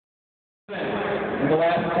in the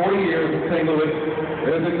last 40 years in St. Louis,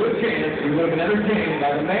 there's a good chance you would have been entertained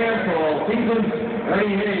by the man for all seasons,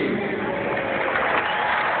 Ernie Hays.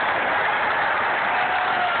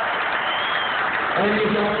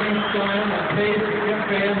 Ernie's already style and taste kept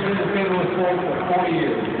fans in the St. Louis sports for 40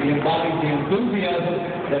 years. He embodies the enthusiasm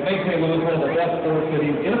that makes St. Louis one of the best sports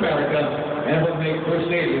cities in America and what makes Busch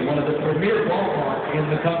Stadium one of the premier ballparks in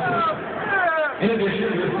the country. In addition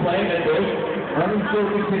to his playing at Busch, Ernie still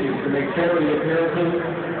continues to make charity appearances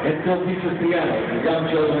and still teaches piano to young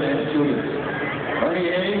children and students. Ernie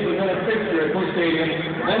Hays has been a fixture at Busch Stadium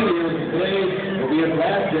many years, and today will be his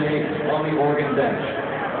last day on the organ bench.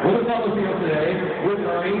 With us on the field today, with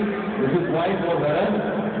Ernie, is his wife, Loretta,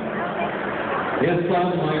 his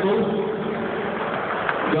son, Michael,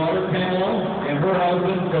 daughter, Pamela, and her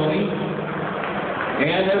husband, Tony,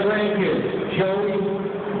 and their grandkids, Joey,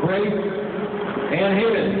 Grace, and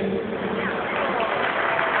Hayden.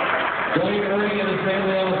 Joining Ernie and his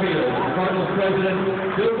family on the field, the Cardinals president,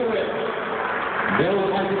 Bill DeWitt. Bill would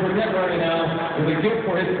like to present Ernie now with a gift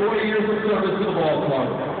for his 40 years of service to the ball club.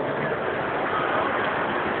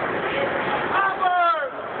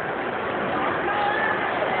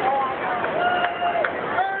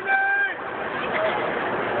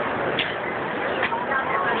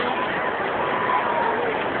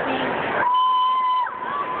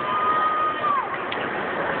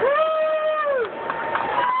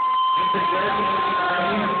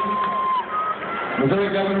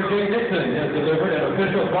 Missouri Governor Jay Dixon has delivered an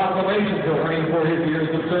official proclamation to Ernie for his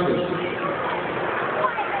years of service.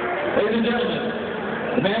 Ladies and gentlemen,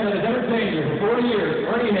 the man that has entertained you for 40 years,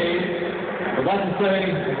 Ernie Hays, would like to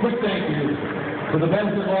say a quick thank you to the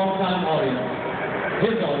best and long-time audience,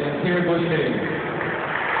 his audience here at Busch Stadium.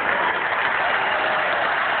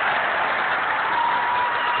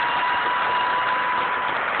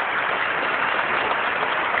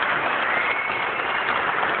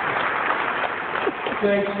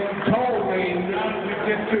 They told me not to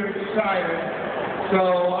get too excited, so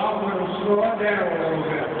I'm going to slow it down a little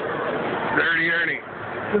bit. Ernie.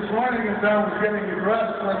 This morning as I was getting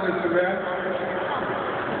dressed for this event,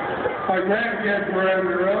 my grandkids were in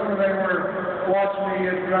the room and they were watching me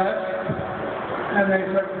get dressed, and they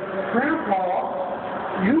said,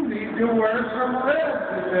 "Grandpa, you need to wear some red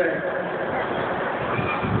today."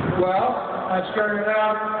 Well, I started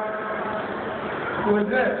out with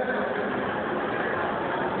this.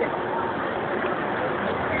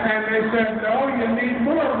 And they said, "No, you need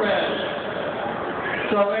more red."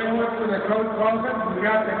 So they went to the coat closet and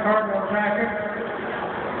got the cardinal jacket.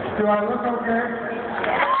 Do I look okay?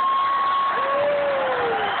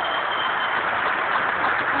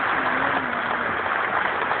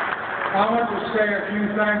 I want to say a few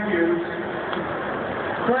thank yous.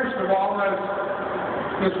 First of all, as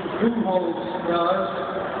Mr. Pujols does,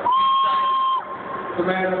 the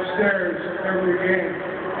man upstairs every game.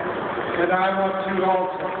 And I want to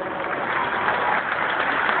also.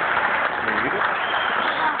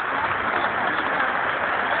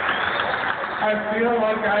 I feel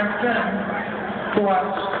like I've been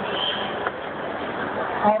blessed.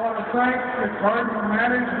 I want to thank the Cardinal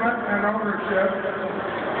management and ownership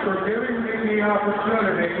for giving me the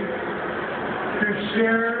opportunity to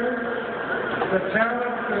share the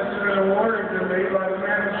talent that's been awarded to me by the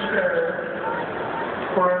management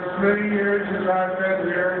for as many years as I've been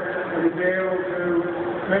here, and to be able to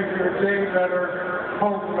make your day better,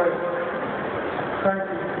 hopefully. Thank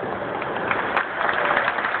you.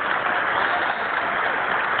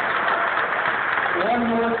 One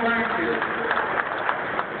more thank you.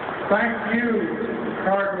 Thank you,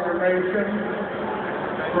 Cardinal Nation,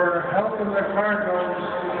 for helping the Cardinals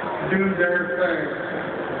do their thing.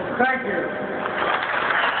 Thank you.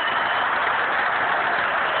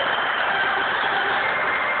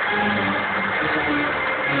 Thank you.